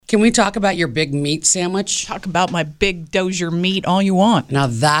Can we talk about your big meat sandwich? Talk about my Big Dozier meat all you want. Now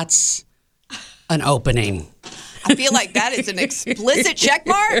that's an opening. I feel like that is an explicit check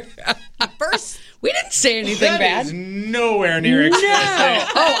mark. First, we didn't say anything bad. Is nowhere near explicit.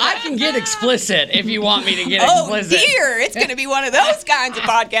 Oh, I can get explicit if you want me to get explicit. Oh, dear. It's going to be one of those kinds of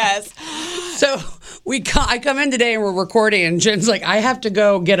podcasts. So I come in today and we're recording, and Jen's like, I have to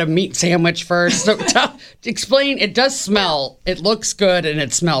go get a meat sandwich first. So explain, it does smell, it looks good, and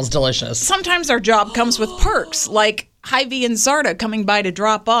it smells delicious. Sometimes our job comes with perks, like Hy-Vee and Zarda coming by to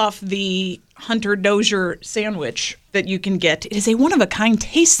drop off the Hunter Dozier sandwich that you can get. It is a one-of-a-kind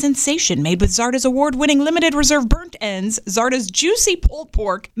taste sensation made with Zarda's award-winning limited reserve burnt ends, Zarda's juicy pulled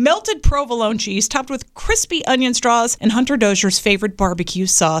pork, melted provolone cheese topped with crispy onion straws, and Hunter Dozier's favorite barbecue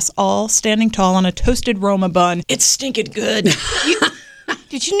sauce, all standing tall on a toasted Roma bun. It's stinking good.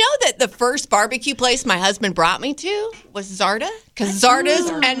 Did you know that the first barbecue place my husband brought me to was Zarda? Because Zarda's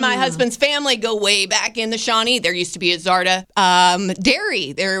and my husband's family go way back in the Shawnee. There used to be a Zarda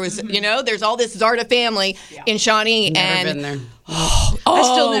dairy. There was, there's all this Zarda family in Shawnee. Never been there. I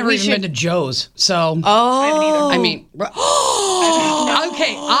still never even been to Joe's. So, I mean, okay,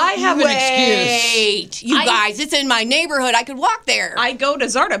 I have an excuse. You guys, it's in my neighborhood. I could walk there. I go to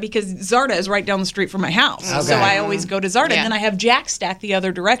Zarda because Zarda is right down the street from my house. Okay. So I always go to Zarda. Yeah. And then I have Jack Stack the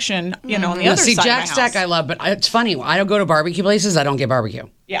other direction, on the other side of my Jack house. Stack I love, but it's funny. I don't go to barbecue places. I don't get barbecue.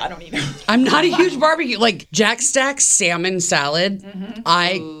 Yeah, I don't either. I'm not a huge barbecue. Like Jack Stack's salmon salad,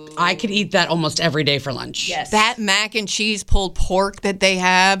 I could eat that almost every day for lunch. Yes. That mac and cheese pulled pork that they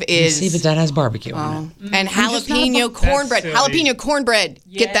have is... See, but that has barbecue on it. And jalapeno cornbread. Jalapeno cornbread.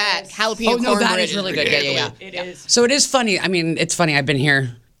 Yes. Get that. Jalapeno cornbread. No, that is really good. Yeah. It is. So it is funny. I mean, it's funny. I've been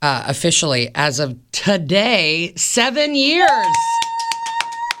here officially as of today, 7 years.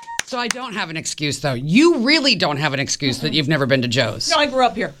 So I don't have an excuse, though. You really don't have an excuse that you've never been to Joe's. No, I grew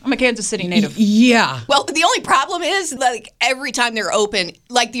up here. I'm a Kansas City native. Yeah. Well, the only problem is, like, every time they're open,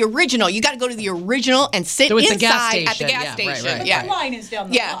 like the original, you got to go to the original and sit inside at the gas station. Right. Yeah. The line is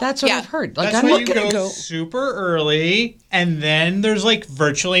down the hall. That's what I've heard. Like, That's why you go super early, and then there's, like,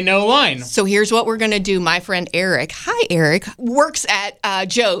 virtually no line. So here's what we're going to do. My friend Eric, hi Eric, works at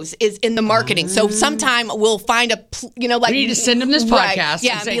Joe's, is in the marketing. So sometime we'll find we need to send him this podcast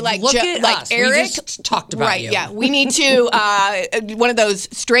and say, be like, look at like us. Eric, we just talked about you. Yeah, we need to one of those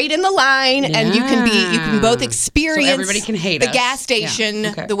straight in the line, and you can both experience so everybody can hate the us. gas station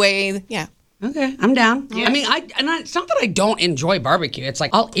the way. Okay, I'm down. Yes. I mean, it's not that I don't enjoy barbecue. It's like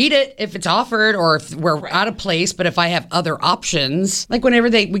I'll eat it if it's offered or if we're out of place. But if I have other options, like whenever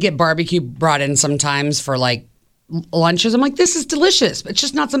we get barbecue brought in sometimes for like lunches, I'm like, this is delicious. It's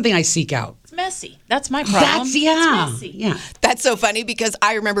just not something I seek out. It's messy. That's my problem. It's messy. Yeah. That's so funny because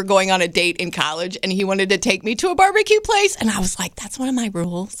I remember going on a date in college and he wanted to take me to a barbecue place. And I was like, that's one of my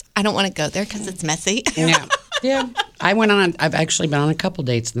rules. I don't want to go there because it's messy. Yeah. Yeah. I've actually been on a couple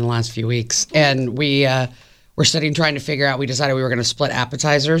dates in the last few weeks. And we were sitting trying to figure out, we decided we were going to split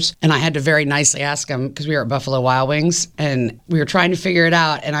appetizers. And I had to very nicely ask him because we were at Buffalo Wild Wings and we were trying to figure it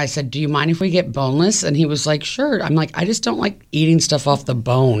out. And I said, do you mind if we get boneless? And he was like, sure. I'm like, I just don't like eating stuff off the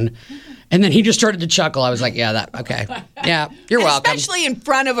bone. And then he just started to chuckle. I was like, okay. Yeah, you're welcome. Especially in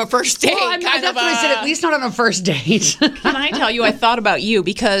front of a first date. Well, I definitely said at least not on a first date. Can I tell you, I thought about you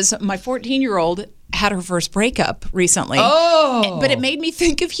because my 14-year-old had her first breakup recently. Oh. But it made me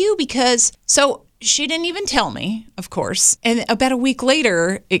think of you because, she didn't even tell me, of course. And about a week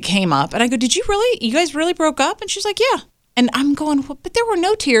later, it came up. And I go, you guys really broke up? And she's like, yeah. And I'm going, well, but there were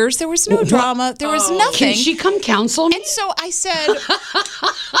no tears. There was no drama. There was nothing. Can she come counsel me? And so I said,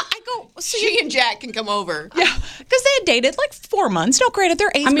 so she and Jack can come over. Yeah, because they had dated like 4 months. No, granted,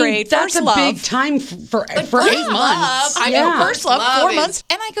 they're eighth grade. That's first a love. big time for 8 months. I know, first love, 4 months.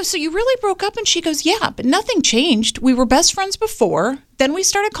 And I go, so you really broke up? And she goes, yeah, but nothing changed. We were best friends before. Then we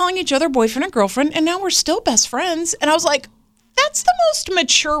started calling each other boyfriend and girlfriend, and now we're still best friends. And I was like, that's the most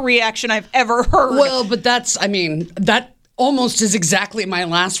mature reaction I've ever heard. Well, but that almost is exactly my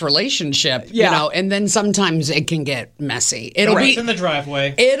last relationship, and then sometimes it can get messy. It'll be in the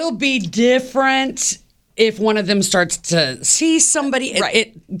driveway. It'll be different if one of them starts to see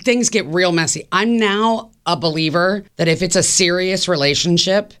somebody. Things get real messy. I'm now a believer that if it's a serious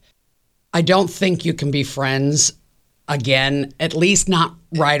relationship, I don't think you can be friends again, at least not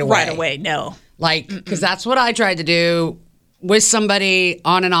right away. Right away, no. Like, because that's what I tried to do with somebody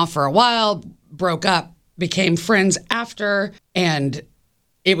on and off for a while, broke up, became friends after, and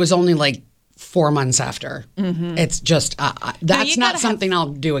it was only like 4 months after. It's just, that's not something I'll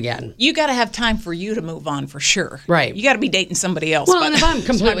do again. You got to have time for you to move on for sure. Right. You got to be dating somebody else. Well, and if I'm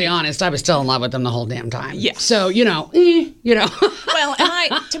completely honest, I was still in love with them the whole damn time. Yeah. So, Well,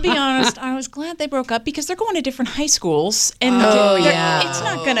 and to be honest, I was glad they broke up because they're going to different high schools. And it's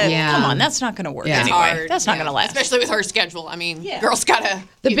not going to, come on, that's not going to work anyway. Hard. That's not going to last. Especially with her schedule. I mean, girls got to...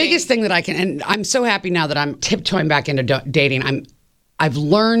 The biggest thing that I can, and I'm so happy now that I'm tiptoeing back into dating. I've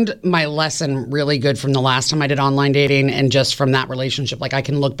learned my lesson really good from the last time I did online dating and just from that relationship. Like I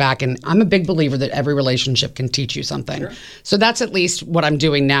can look back and I'm a big believer that every relationship can teach you something. Sure. So that's at least what I'm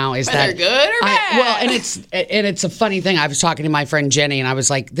doing now is Whether good or bad. And it's a funny thing. I was talking to my friend Jenny and I was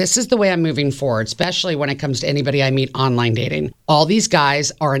like, this is the way I'm moving forward, especially when it comes to anybody I meet online dating. All these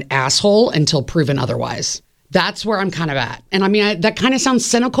guys are an asshole until proven otherwise. That's where I'm kind of at. And I mean, that kind of sounds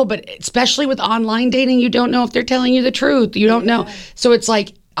cynical, but especially with online dating, you don't know if they're telling you the truth. You don't know. So it's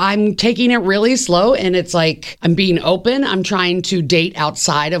like, I'm taking it really slow and it's like, I'm being open. I'm trying to date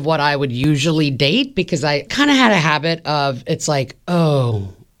outside of what I would usually date because I kind of had a habit of, it's like, oh,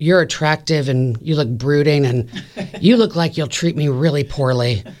 you're attractive and you look brooding and you look like you'll treat me really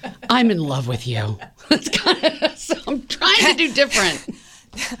poorly. I'm in love with you. It's kind of, so I'm trying to do different.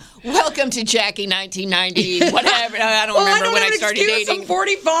 Welcome to Jacqui 1990, whatever. I don't remember when I started dating. I'm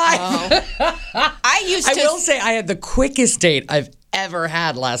 45. I will say I had the quickest date I've ever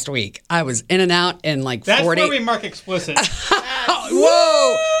had last week. I was in and out in like 40. That's where we mark explicit.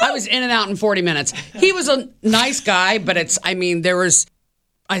 Whoa! I was in and out in 40 minutes. He was a nice guy, but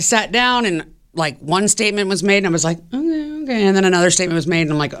I sat down and like one statement was made and I was like, okay. And then another statement was made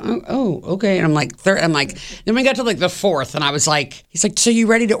and I'm like, oh, okay. And I'm like, then we got to like the fourth and I was like, he's like, so you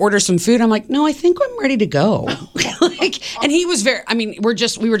ready to order some food? I'm like, no, I think I'm ready to go. And he was we were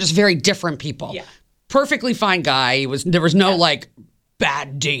just very different people. Yeah. Perfectly fine guy. There was no like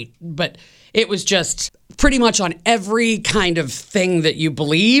bad date, but it was just pretty much on every kind of thing that you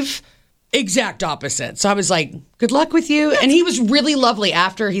believe. Exact opposite. So I was like, good luck with you. And he was really lovely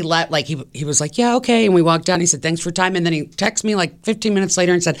after he left. Like he was like, yeah, okay. And we walked down. He said, thanks for your time. And then he texted me like 15 minutes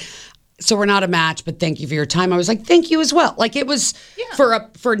later and said, so we're not a match, but thank you for your time. I was like, thank you as well. Like it was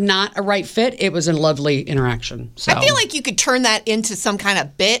for not a right fit. It was a lovely interaction. So I feel like you could turn that into some kind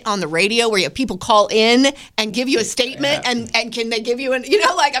of bit on the radio where you have people call in and give you a statement and can they give you I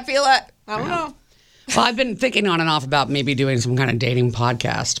feel like, I don't know. Well, I've been thinking on and off about maybe doing some kind of dating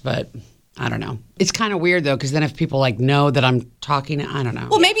podcast, but I don't know. It's kind of weird though, because then if people like know that I'm talking, I don't know.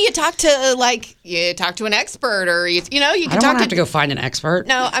 Well, maybe you talk to an expert, or you can I don't have to go find an expert.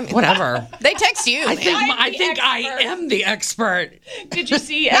 No, I mean whatever. They text you. I think I am the expert. Did you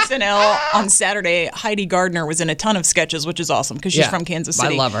see SNL on Saturday? Heidi Gardner was in a ton of sketches, which is awesome because she's from Kansas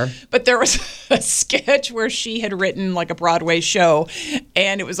City. I love her. But there was a sketch where she had written like a Broadway show,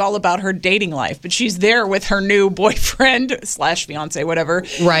 and it was all about her dating life. But she's there with her new boyfriend / fiance, whatever.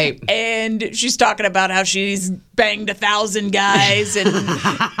 Right. And she's talking about how she's banged 1,000 guys, and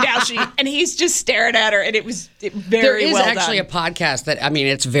and he's just staring at her, and it was very well done. There is actually a podcast that, I mean,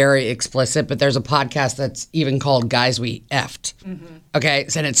 it's very explicit, but there's a podcast that's even called Guys We Effed. Mm-hmm. Okay,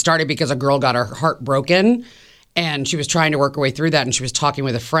 and it started because a girl got her heart broken, and she was trying to work her way through that, and she was talking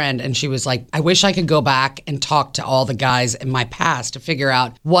with a friend, and she was like, I wish I could go back and talk to all the guys in my past to figure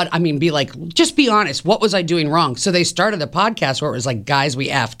out just be honest, what was I doing wrong? So they started a podcast where it was like Guys We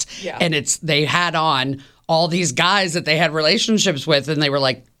Effed, and they had on all these guys that they had relationships with, and they were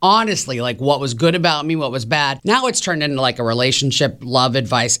like, honestly, like what was good about me, what was bad. Now it's turned into like a relationship love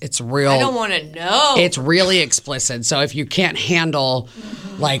advice. It's real. I don't want to know. It's really explicit. So if you can't handle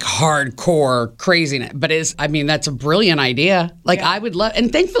like hardcore craziness, but that's a brilliant idea. Like I would love,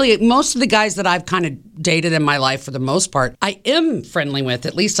 and thankfully most of the guys that I've kind of dated in my life for the most part, I am friendly with,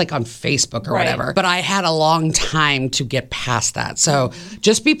 at least like on Facebook or whatever. But I had a long time to get past that. So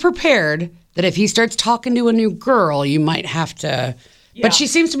just be prepared that if he starts talking to a new girl, you might have to. Yeah. But she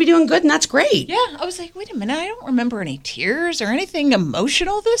seems to be doing good, and that's great. Yeah, I was like, wait a minute, I don't remember any tears or anything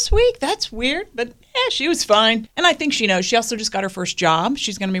emotional this week. That's weird, but she was fine. And I think she knows. She also just got her first job.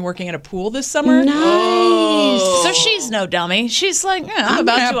 She's going to be working at a pool this summer. Nice. Oh. So she's no dummy. She's like, I'm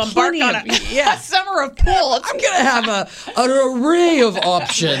about to embark on a summer of pool. I'm going to have an array of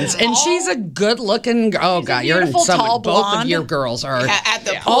options. And she's a good-looking, God, you're in summer. Both of your girls are. At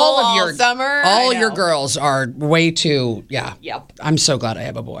the pool all summer. All your girls are way too, Yep. I'm so glad I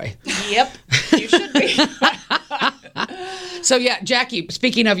have a boy. Yep, you should be. So, Jacqui,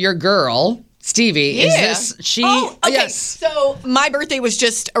 speaking of your girl, Stevie, is this she? Oh, okay. Yes. So my birthday was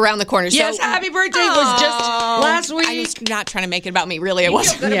just around the corner. Yes, happy birthday was just last week. I was not trying to make it about me, really. It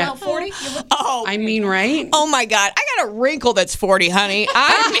wasn't. About 40? I mean, right? Oh my God, I got a wrinkle that's 40, honey.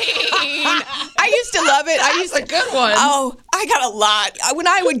 I mean, mean, I used to love it. That's a good one. Oh, I got a lot. When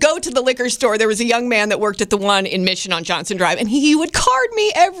I would go to the liquor store, there was a young man that worked at the one in Mission on Johnson Drive, and he would card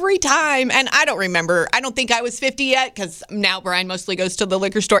me every time. And I don't remember. I don't think I was 50 yet, because now Brian mostly goes to the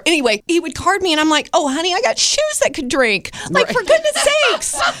liquor store. Anyway, he would card me, and I'm like, oh, honey, I got shoes that could drink. Like, for goodness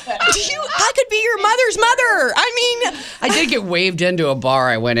sakes. I could be your mother's mother. I mean, I did get waved into a bar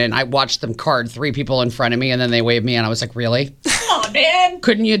I went in. I watched them card 3 people in front of me, and then they waved me, and I was like, really? Come on, man.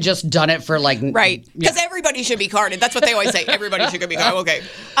 Couldn't you just done it for like... Right. Because everybody should be carded. That's what they always say. Everybody should be carded. Okay.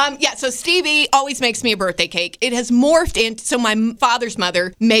 Yeah, so Stevie always makes me a birthday cake. It has morphed into... So my father's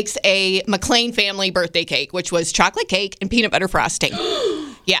mother makes a McLean family birthday cake, which was chocolate cake and peanut butter frosting.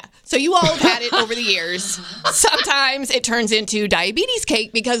 Yeah. So you all have had it over the years. Sometimes it turns into diabetes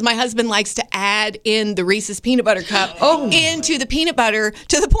cake because my husband likes to add in the Reese's peanut butter cup into the peanut butter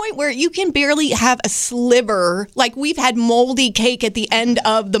to the point where you can barely have a sliver. Like, we've had moldy cake at the end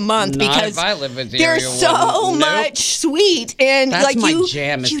of the month because if I live with you, there's so much sweet. And that's like my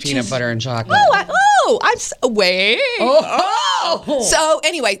jam is peanut butter and chocolate. So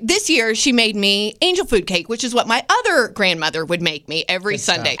anyway, this year she made me angel food cake, which is what my other grandmother would make me every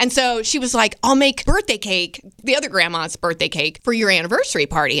Sunday. And so she was like, I'll make birthday cake, the other grandma's birthday cake, for your anniversary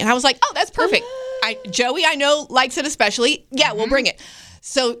party. And I was like, oh, that's perfect. Joey, I know, likes it especially. Yeah, we'll bring it.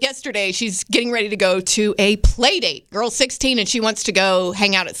 So yesterday, she's getting ready to go to a play date. Girl's 16, and she wants to go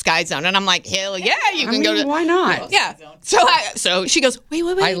hang out at Sky Zone. And I'm like, hell yeah, you can go to... Why not? Yeah. So she goes, wait.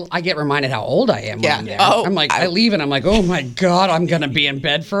 I get reminded how old I am when I'm there. I'm like, I leave and I'm like, oh my God, I'm going to be in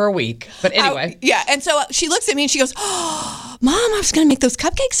bed for a week. But anyway. Yeah, and so she looks at me and she goes, oh, Mom, I was going to make those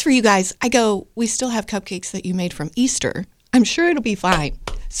cupcakes for you guys. I go, we still have cupcakes that you made from Easter. I'm sure it'll be fine.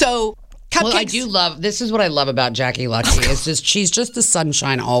 So... Cupcakes. Well, I do love, this is what I love about Jacqui Lucky, is just, she's just the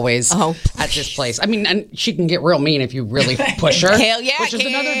sunshine always at this place. I mean, and she can get real mean if you really push her. Hell yeah, which is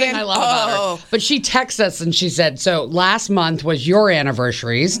another thing I love about her. But she texts us and she said, so last month was your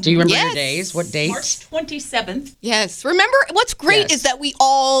anniversaries. Do you remember your days? What dates? March 27th. Yes. Remember, what's great is that we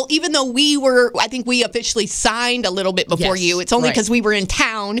all, even though we were, I think we officially signed a little bit before you. It's only because we were in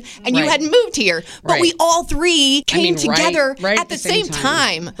town and you hadn't moved here. But we all three came together at the same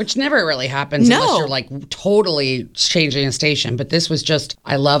time. Which never really happens unless you're like totally changing a station. But this was just,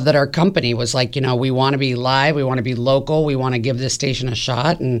 I love that our company was like, you know, we want to be live, we want to be local, we want to give this station a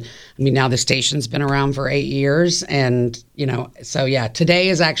shot. And I mean, now the station's been around for 8 years. And, you know, so yeah, today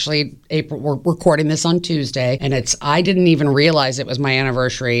is actually April. We're recording this on Tuesday. And I didn't even realize it was my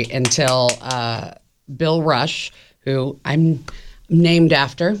anniversary until Bill Rush, who I'm named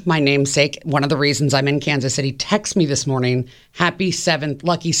after, my namesake. One of the reasons I'm in Kansas City, texted me this morning, happy 7th,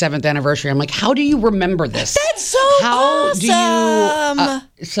 lucky 7th anniversary. I'm like, how do you remember this? That's so awesome. Do you, I love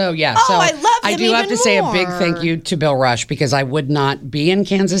him. I do have to say a big thank you to Bill Rush, because I would not be in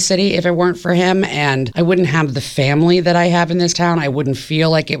Kansas City if it weren't for him, and I wouldn't have the family that I have in this town. I wouldn't feel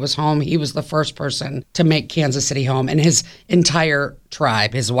like it was home. He was the first person to make Kansas City home, and his entire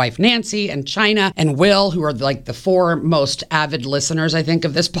tribe, his wife Nancy and China and Will, who are like the 4 most avid listeners, I think,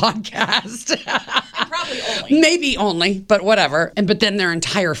 of this podcast. Probably only. Maybe only, but whatever. But then their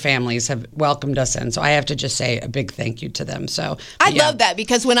entire families have welcomed us in. So I have to just say a big thank you to them. So I love that,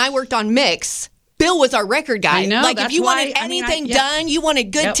 because when I worked on Mix, Bill was our record guy. I know. Like, if you wanted anything done, you wanted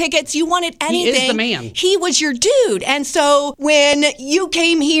good tickets, you wanted anything. He is the man. He was your dude. And so when you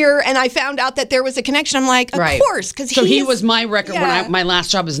came here and I found out that there was a connection, I'm like, of course. So he was my record. When my last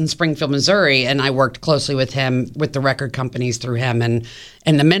job was in Springfield, Missouri, and I worked closely with him, with the record companies through him. And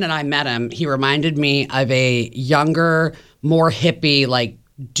the minute I met him, he reminded me of a younger, more hippie, like,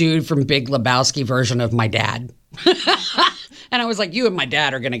 dude from Big Lebowski version of my dad. And I was like, you and my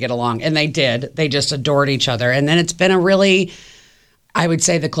dad are going to get along. And they did. They just adored each other. And then it's been a really, I would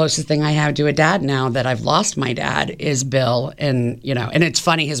say the closest thing I have to a dad now that I've lost my dad is Bill. And, you know, and it's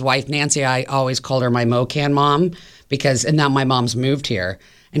funny, his wife, Nancy, I always called her my Mocan mom, and now my mom's moved here.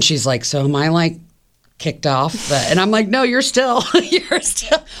 And she's like, so am I like kicked off? And I'm like, no, you're still.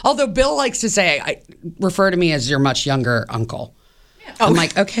 Although Bill likes to say, refer to me as your much younger uncle. Yeah. I'm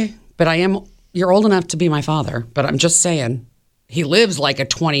like, okay, but you're old enough to be my father, but I'm just saying. He lives like a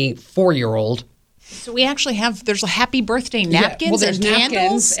 24-year-old. So we actually there's a happy birthday napkins and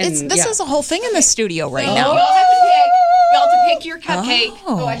candles. This is a whole thing in the studio right now. Y'all have to pick your cupcake.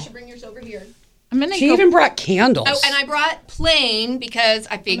 Oh, I should bring yours over here. She even brought candles. Oh, and I brought plain because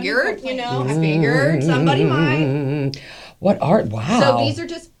I figured, somebody might. Wow. So these are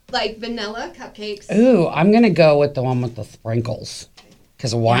just like vanilla cupcakes. Ooh, I'm going to go with the one with the sprinkles.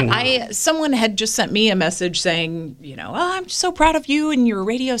 Because why not? Someone had just sent me a message saying, you know, I'm so proud of you and your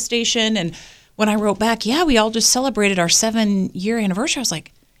radio station. And when I wrote back, we all just celebrated our 7-year anniversary. I was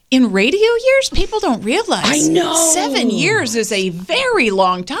like, in radio years, people don't realize. I know. 7 years is a very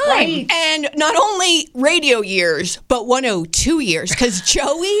long time. Right. And not only radio years, but 102 years. Because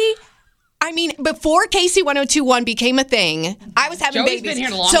Joey, I mean, before KC 1021 became a thing, I was having Joey's babies. been here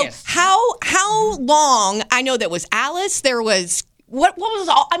the longest. So how long? I know there was Alice. There was what was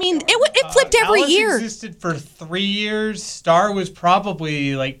all? I mean, it flipped every Alice year. existed for 3 years. Star was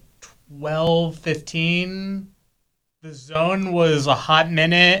probably like 12, 15. The Zone was a hot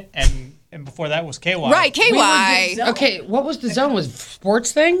minute, and before that was KY. Right, KY. Okay, what was the Zone? Was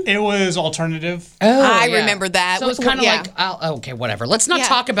sports thing? It was alternative. Oh, I yeah. remember that. So it's kind of Yeah. like, okay, whatever. Let's not Yeah.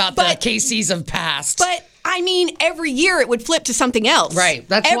 talk about the But- KCs of past. But I mean, every year it would flip to something else. Right.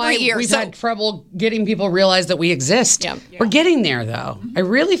 That's every why year. we've So- had trouble getting people to realize that we exist. Yeah. We're getting there, though. I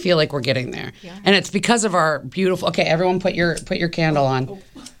really feel like we're getting there. And it's because of our beautiful... Okay, everyone put your candle on.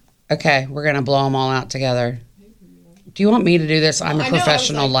 Okay, we're going to blow them all out together. Do you want me to do this? I'm a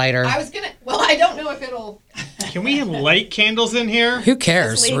professional lighter. I was gonna. Well, I don't know if it'll. Can we light candles in here? Who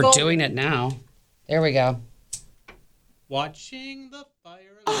cares? It's We're legal. doing it now. There we go. Watching the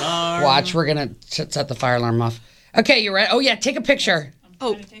fire alarm. Watch, we're going to set the fire alarm off. Okay, you ready? Oh, yeah, take a picture.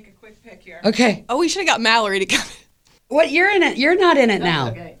 I'm going to take a quick pic here. Okay. Oh, we should have got Mallory to come. What? You're in it. You're not in it now.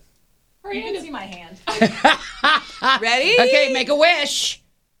 Okay. You can see my hand. Ready? Okay, make a wish.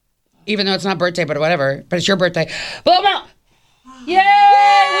 Even though it's not birthday, but whatever. But it's your birthday. Blow them out. Yay!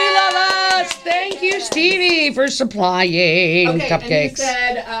 We love us. Thank you, Stevie, for supplying cupcakes.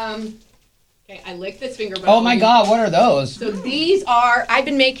 And you said, okay, I licked this finger. But Oh my God, what are those? So these are, I've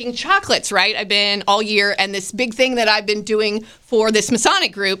been making chocolates, right? I've been all year, and this big thing that I've been doing for this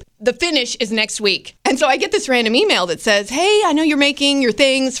Masonic group, the finish is next week. And so I get this random email that says, hey, I know you're making your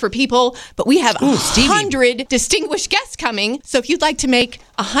things for people, but we have 100 distinguished guests coming. So if you'd like to make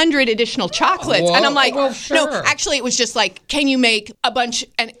 100 additional chocolates. Whoa. And I'm like, Well, sure. no, actually it was just like, can you make a bunch?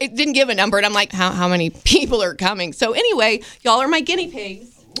 And it didn't give a number. And I'm like, how many people are coming? So anyway, y'all are my guinea pigs.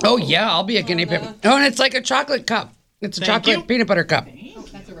 Oh, yeah, I'll be a guinea pig. Oh, and it's like a chocolate cup. It's a chocolate you. peanut butter cup. Oh,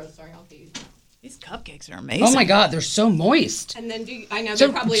 that's a rose. Sorry, I'll use. These cupcakes are amazing. Oh, my God, they're so moist. And then I know So,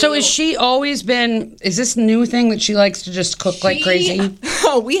 they're probably so has she always been, is this a new thing that she likes to just cook like crazy?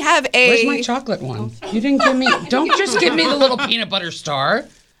 Oh, we have a. Where's my chocolate one? You didn't give me, don't just give me the little peanut butter star.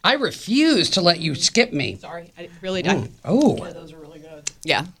 I refuse to let you skip me. Sorry, I really don't. Oh, Those are really good.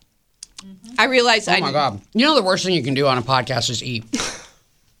 Yeah. I realized oh my God. You know the worst thing you can do on a podcast is eat.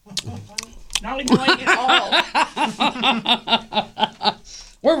 Not even like it all.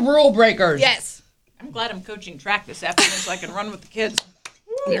 We're rule breakers. Yes. I'm glad I'm coaching track this afternoon so I can run with the kids.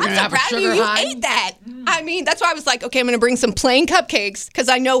 You're I'm gonna so have a proud of you. sugar You high? ate that. I mean, that's why I was like, okay, I'm going to bring some plain cupcakes because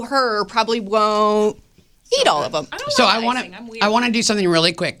I know her probably won't eat all of them. So I want to do something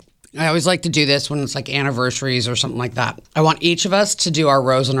really quick. I always like to do this when it's like anniversaries or something like that. I want each of us to do our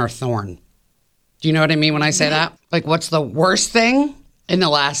rose and our thorn. Do you know what I mean when I say that? Like, what's the worst thing in the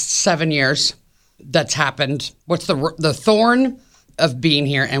last 7 years that's happened? What's the thorn of being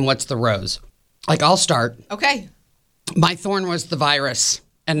here, and what's the rose? Like, I'll start. Okay. My thorn was the virus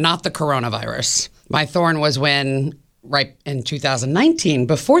and not the coronavirus. My thorn was when, right in 2019,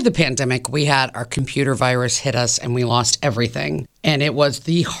 before the pandemic, we had our computer virus hit us and we lost everything. And it was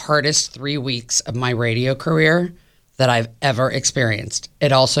the hardest 3 weeks of my radio career that I've ever experienced.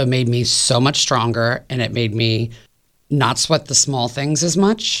 It also made me so much stronger, and it made me not sweat the small things as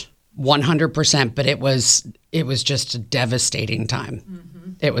much. 100%, but it was just a devastating time.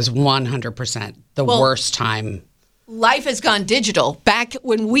 Mm-hmm. It was 100% the worst time. Life has gone digital. Back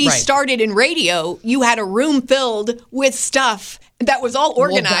when we started in radio, you had a room filled with stuff that was all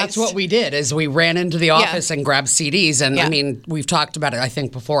organized. Well, that's what we did, is we ran into the office and grabbed CDs. And I mean, we've talked about it, I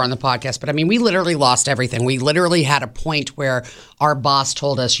think, before on the podcast, but I mean, we literally lost everything. We literally had a point where our boss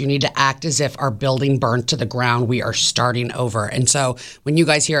told us, you need to act as if our building burnt to the ground. We are starting over. And so when you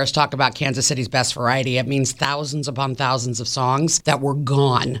guys hear us talk about Kansas City's best variety, it means thousands upon thousands of songs that were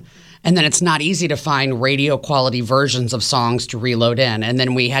gone. And then it's not easy to find radio quality versions of songs to reload in. And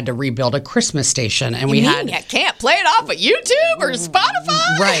then we had to rebuild a Christmas station. And you can't play it off of YouTube or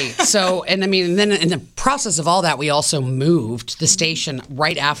Spotify. Right. So, and I mean, then in the process of all that, we also moved the station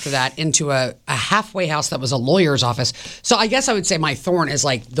right after that into a halfway house that was a lawyer's office. So I guess I would say my thorn is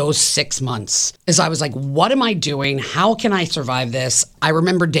like those 6 months, Is I was like, what am I doing? How can I survive this? I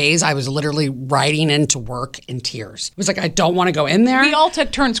remember days I was literally riding into work in tears. It was like, I don't want to go in there. We all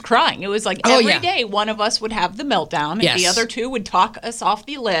took turns crying. It was like every day one of us would have the meltdown, and the other two would talk us off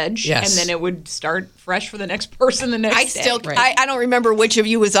the ledge, and then it would start fresh for the next person the next day. I don't remember which of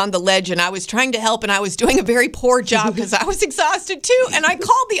you was on the ledge, and I was trying to help, and I was doing a very poor job because I was exhausted too. And I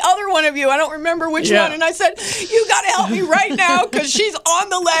called the other one of you. I don't remember which one, and I said, "You got to help me right now because she's on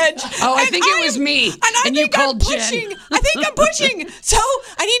the ledge." Oh, I think it was me. And you called pushing. Jen. I think I'm pushing. So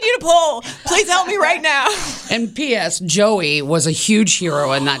I need you to pull. Please help me right now. And P.S. Joey was a huge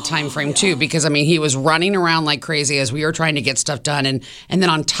hero in that time frame too, because I mean he was running around like crazy as we were trying to get stuff done, and then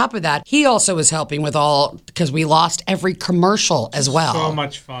on top of that, he also was helping with all because we lost every commercial as well. So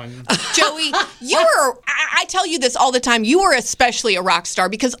much fun. Joey, you were, I tell you this all the time, you were especially a rock star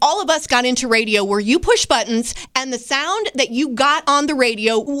because all of us got into radio where you push buttons and the sound that you got on the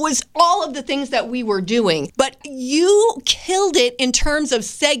radio was all of the things that we were doing. But you killed it in terms of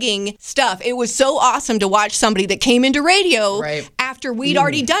segging stuff. It was so awesome to watch somebody that came into radio after we'd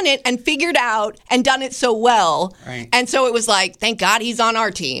already done it and figured out and done it so well. Right. And so it was like, thank God he's on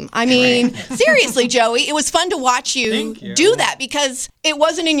our team. I mean, seriously, Joey, it was fun to watch you do that because it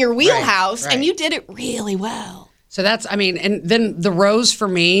wasn't in your wheelhouse and you did it really well. So that's, I mean, and then the Rose for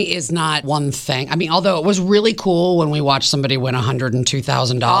me is not one thing. I mean, although it was really cool when we watched somebody win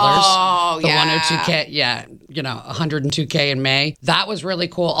 $102,000. Oh, the 102K, you know, 102K in May. That was really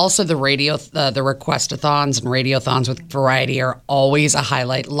cool. Also, the radio, the request-a-thons and radiothons with Variety are always a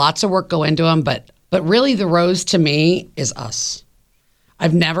highlight. Lots of work go into them, but really the Rose to me is us.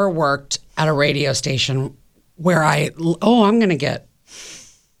 I've never worked at a radio station where I've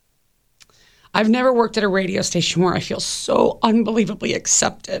never worked at a radio station where I feel so unbelievably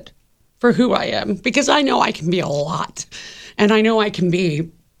accepted for who I am, because I know I can be a lot and I know I can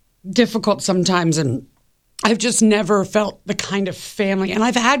be difficult sometimes, and I've just never felt the kind of family, and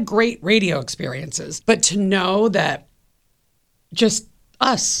I've had great radio experiences, but to know that just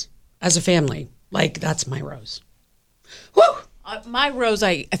us as a family, like that's my Rose. Woo! My Rose,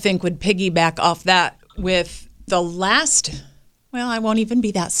 I think, would piggyback off that with the last... Well, I won't even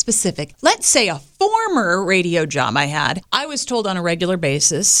be that specific. Let's say a former radio job I had. I was told on a regular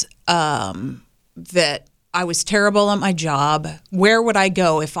basis that I was terrible at my job. Where would I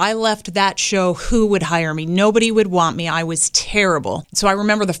go? If I left that show, who would hire me? Nobody would want me. I was terrible. So I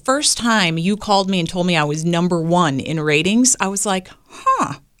remember the first time you called me and told me I was #1 in ratings, I was like,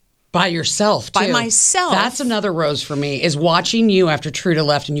 huh. By yourself, too. By myself. That's another Rose for me, is watching you after Truda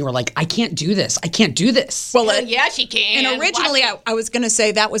left and you were like, I can't do this. I can't do this. Well, yeah, she can. And originally I was going to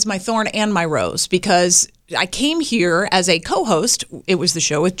say that was my thorn and my Rose, because I came here as a co-host. It was the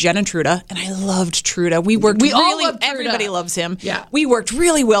show with Jen and Truda, and I loved Truda. We all loved Truda. Everybody loves him. Yeah. We worked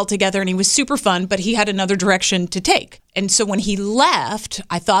really well together, and he was super fun, but he had another direction to take. And so when he left,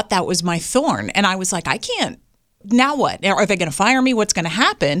 I thought that was my thorn. And I was like, I can't. Now what? Are they going to fire me? What's going to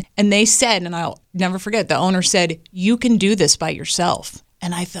happen? And they said, and I'll never forget, the owner said, you can do this by yourself.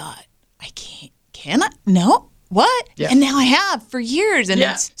 And I thought, I can't. Can I? No. What? Yeah. And now I have for years. And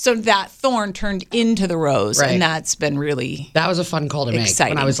so that thorn turned into the Rose. Right. And that's been really That was a fun call to make.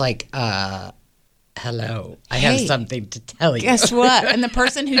 Exciting. When I was like, hello, I have something to tell you. Guess what? And the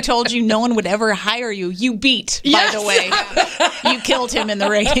person who told you no one would ever hire you, you beat, by the way. You killed him in the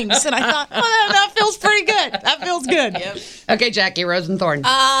ratings. And I thought, well, that feels pretty good. That feels good. Yep. Okay, Jacqui, Rose and Thorn.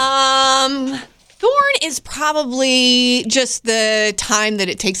 Thorn is probably just the time that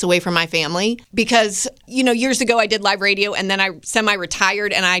it takes away from my family because, you know, years ago I did live radio and then I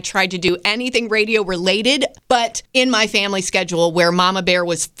semi-retired and I tried to do anything radio related, but in my family schedule where Mama Bear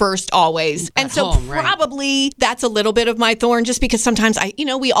was first always. And so probably that's a little bit of my thorn just because sometimes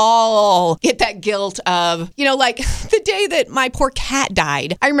we all get that guilt of, like the day that my poor cat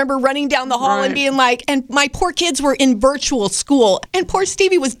died. I remember running down the hall and being like, and my poor kids were in virtual school and poor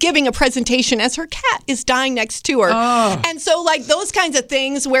Stevie was giving a presentation as her cat is dying next to her. Oh. And so like those kinds of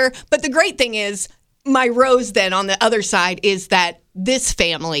things but the great thing is my Rose then on the other side is that this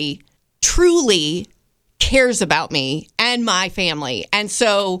family truly cares about me and my family. And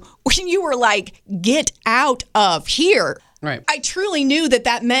so when you were like, get out of here, right. I truly knew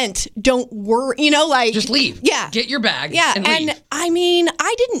that meant don't worry, just leave. Yeah. Get your bag. Yeah. And leave. I mean,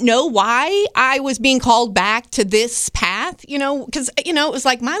 I didn't know why I was being called back to this path, because, it was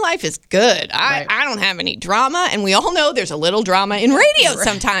like my life is good. I don't have any drama. And we all know there's a little drama in radio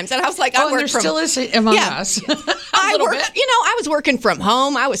sometimes. And I was like, still is among us. I was working from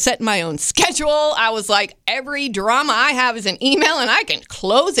home. I was setting my own schedule. I was like, every drama I have is an email and I can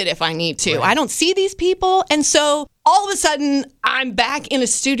close it if I need to. Right. I don't see these people. And so all of a sudden, I'm back in a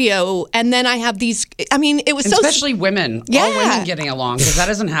studio, and then I have these. I mean, it was especially women. Yeah. All women getting along, because that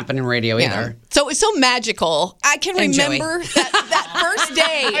doesn't happen in radio either. So it's so magical. I can And remember that first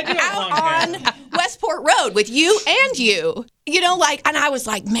day do have long out hair. on Westport Road with you and you. And I was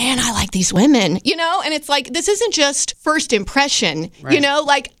like, man, I like these women, and it's like, this isn't just first impression, Right.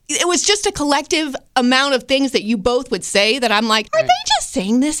 it was just a collective amount of things that you both would say that I'm like, are they just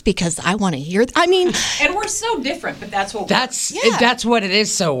saying this because I want to hear? I mean, And we're so different, but that's what That's Yeah. that's what it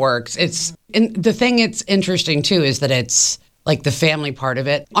is. So works. And the thing it's interesting too is that it's like the family part of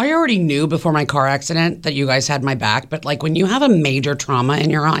it. I already knew before my car accident that you guys had my back, but like when you have a major trauma in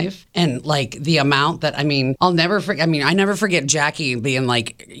your life and like the amount that, I'll never forget. I never forget Jacqui being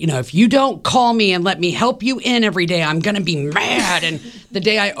like, if you don't call me and let me help you in every day, I'm going to be mad. And the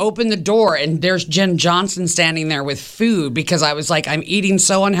day I opened the door and there's Jen Johnson standing there with food because I was like, I'm eating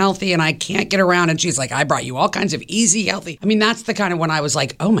so unhealthy and I can't get around. And she's like, I brought you all kinds of easy, healthy. That's the kind of when I was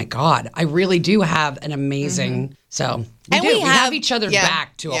like, oh my God, I really do have an amazing, so we have each other's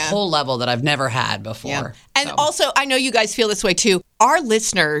back to a whole level that I've never had before. yeah. And also, I know you guys feel this way too. Our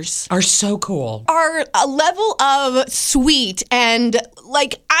listeners Are so cool. are a level of sweet, and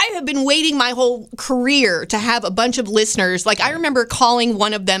like I have been waiting my whole career to have a bunch of listeners. Like I remember calling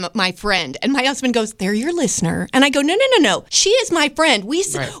one of them my friend, and my husband goes, "They're your listener," and I go, "No. She is my friend. We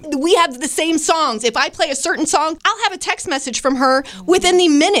have the same songs. If I play a certain song, I'll have a text message from her within the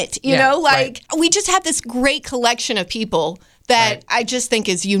minute. We just have this great collection of people that I just think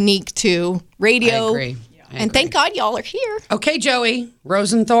is unique to radio. I agree. And thank God y'all are here. Okay, Joey,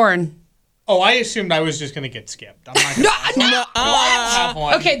 Rose and Thorn. Oh, I assumed I was just going to get skipped. I'm not going to have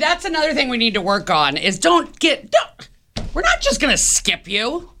one. Okay, that's another thing we need to work on is we're not just going to skip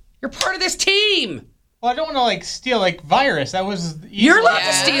you. You're part of this team. Well, I don't want to steal virus. That was easy. You're allowed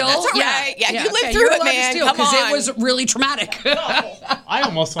to steal. That's all right. Yeah, you lived through you're it, allowed man. To steal Come because on. it was really traumatic. I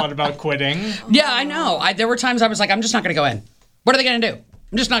almost thought about quitting. Yeah, I know. There were times I was like, I'm just not going to go in. What are they going to do?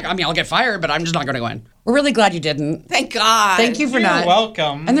 I'm just not. I'll get fired, but I'm just not going to go in. We're really glad you didn't. Thank God. Thank you for You're not.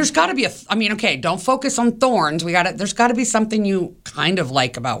 welcome. And there's got to be okay, don't focus on thorns. There's got to be something you kind of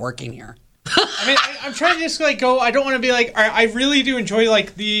like about working here. I'm trying to just go. I don't want to be like. I really do enjoy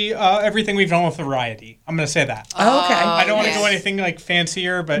the everything we've done with variety. I'm going to say that. Okay. I don't want to go anything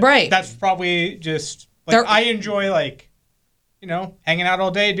fancier, but that's probably just I enjoy hanging out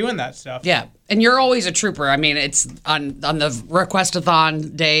all day doing that stuff. Yeah. And you're always a trooper. It's on the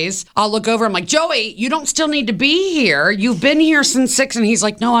request-a-thon days. I'll look over. I'm like, Joey, you don't still need to be here. You've been here since 6. And he's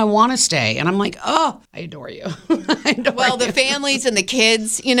like, no, I want to stay. And I'm like, oh, I adore you. The families and the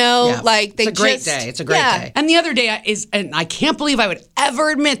kids, they it's a great day. It's a great day. And the other day and I can't believe I would ever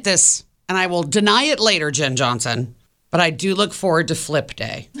admit this, and I will deny it later, Jen Johnson, but I do look forward to Flip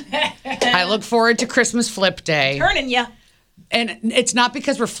Day. I look forward to Christmas Flip Day. Turning you. And it's not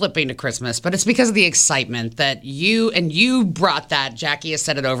because we're flipping to Christmas, but it's because of the excitement that you brought that. Jacqui has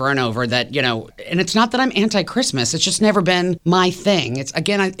said it over and over that, and it's not that I'm anti-Christmas. It's just never been my thing.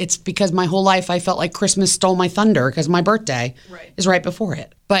 It's because my whole life I felt like Christmas stole my thunder because my birthday is right before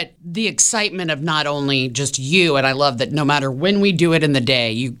it. But the excitement of not only just you, and I love that no matter when we do it in the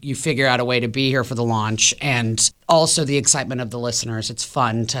day, you figure out a way to be here for the launch, and also the excitement of the listeners. It's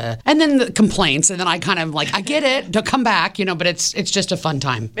fun and then the complaints, and then I kind of I get it, to come back, but it's just a fun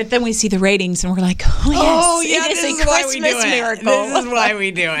time. But then we see the ratings and we're like, oh yes, it is a Christmas miracle. This is why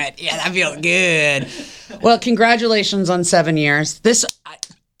we do it. Yeah, that feels good. Well, congratulations on 7 years.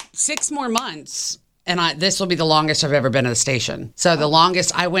 6 more months. And this will be the longest I've ever been at a station. So the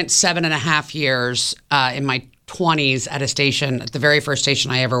longest, I went 7.5 years in my 20s at a station, at the very first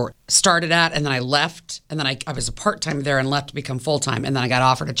station I ever started at. And then I left. And then I was a part-time there and left to become full-time. And then I got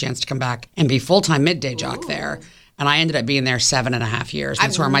offered a chance to come back and be full-time midday jock there. And I ended up being there 7.5 years.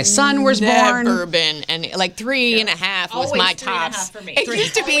 That's where my son was born. Never been, and 3.5 was my tops. For me. It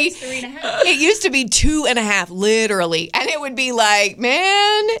used to be 3.5. It used to be 2.5, literally, and it would be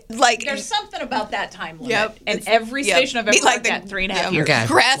man, There's something about that time limit. Yep. And every station I've ever worked at 3.5 years. Okay.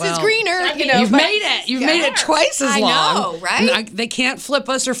 Grass is greener. You've made it. You've made it twice as long. I know, right? And they can't flip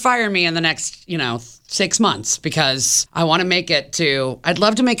us or fire me in the next, 6 months because I want to make it to. I'd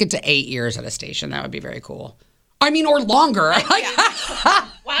love to make it to 8 years at a station. That would be very cool. Or longer.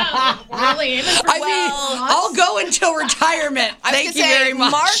 Wow, really aiming for I'll go until retirement. Thank you very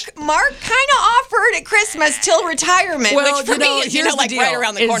much. Mark kind of offered at Christmas till retirement, which for me is here's the deal, right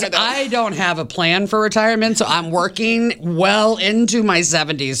around the corner. Though I don't have a plan for retirement, so I'm working well into my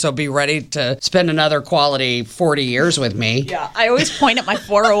 70s. So be ready to spend another quality 40 years with me. Yeah, I always point at my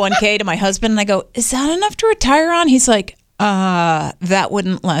 401k to my husband and I go, "Is that enough to retire on?" He's like, That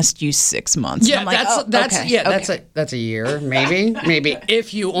wouldn't last you 6 months. Yeah, I'm like, that's a year, maybe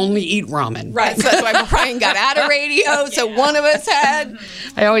if you only eat ramen. Right. So that's why Brian got out of radio. So one of us had.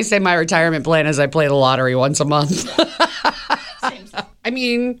 I always say my retirement plan is I play the lottery once a month. I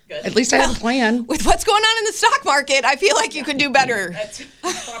mean, at least I have a plan. With what's going on in the stock market, I feel like you could do better.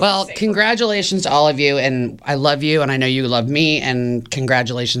 Well, congratulations to all of you, and I love you, and I know you love me, and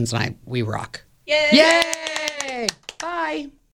congratulations, and we rock. Yay! Yay! Bye.